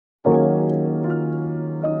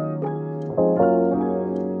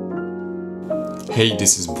Hey,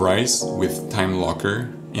 this is Bryce with Time Locker.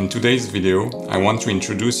 In today's video, I want to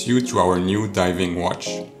introduce you to our new diving watch.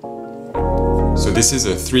 So this is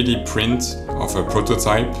a 3D print of a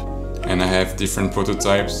prototype, and I have different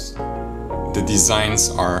prototypes. The designs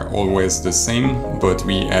are always the same, but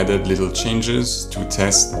we added little changes to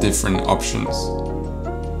test different options.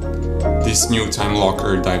 This new Time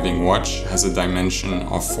Locker diving watch has a dimension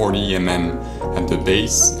of 40 mm at the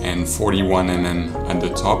base and 41 mm at the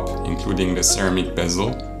top, including the ceramic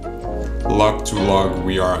bezel. Lug to lug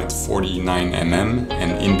we are at 49 mm,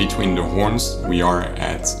 and in between the horns we are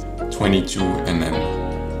at 22 mm.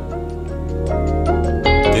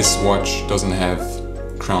 This watch doesn't have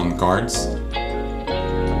crown guards.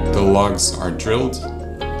 The lugs are drilled,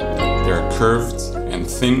 they're curved and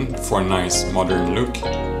thin for a nice modern look.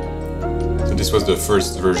 So this was the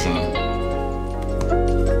first version.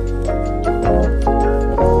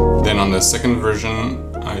 Then on the second version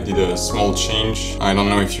I did a small change. I don't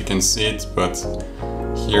know if you can see it, but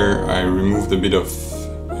here I removed a bit of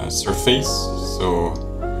surface, so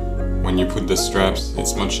when you put the straps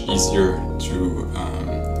it's much easier to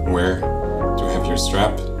wear, to have your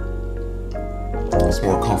strap. It's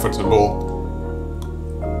more comfortable.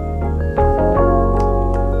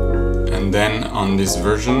 And then on this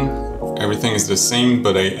version everything is the same,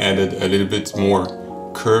 but I added a little bit more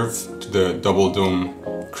curve to the double dome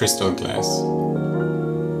crystal glass.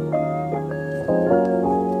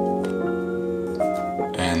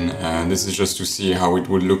 And this is just to see how it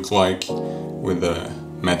would look like with the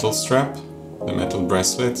metal strap, the metal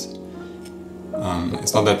bracelet.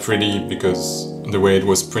 It's not that pretty because the way it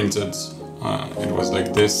was printed, it was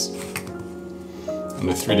like this. And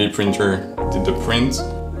the 3D printer did the print,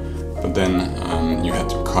 but then you had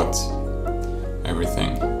to cut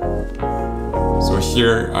everything. So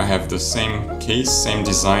here I have the same case, same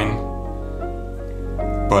design,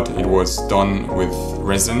 but it was done with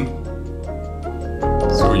resin.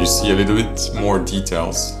 So you see a little bit more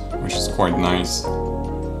details, which is quite nice.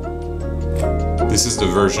 This is the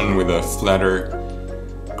version with a flatter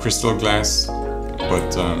crystal glass,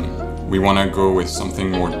 but we want to go with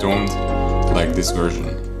something more domed, like this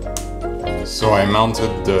version. So I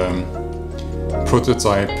mounted the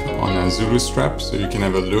prototype on a Zulu strap, so you can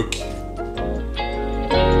have a look.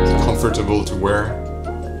 It's comfortable to wear,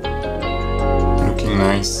 looking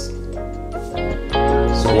nice.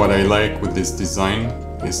 So what I like with this design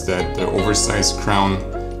is that the oversized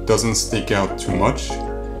crown doesn't stick out too much,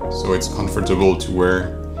 so it's comfortable to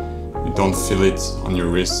wear. You don't feel it on your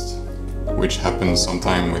wrist, which happens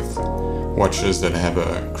sometimes with watches that have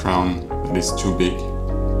a crown that is too big.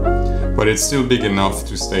 But it's still big enough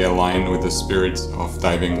to stay aligned with the spirit of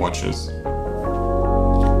diving watches.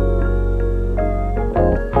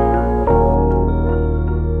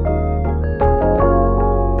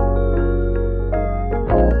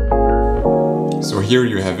 So here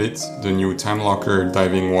you have it, the new Time Locker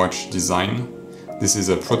diving watch design. This is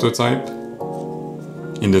a prototype.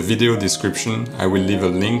 In the video description I will leave a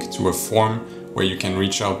link to a form where you can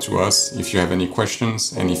reach out to us if you have any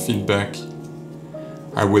questions, any feedback.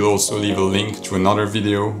 I will also leave a link to another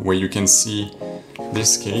video where you can see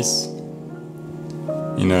this case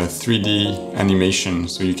in a 3D animation,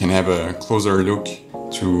 so you can have a closer look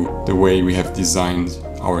to the way we have designed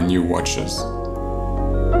our new watches.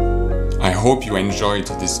 I hope you enjoyed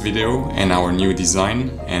this video and our new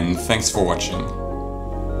design, and thanks for watching.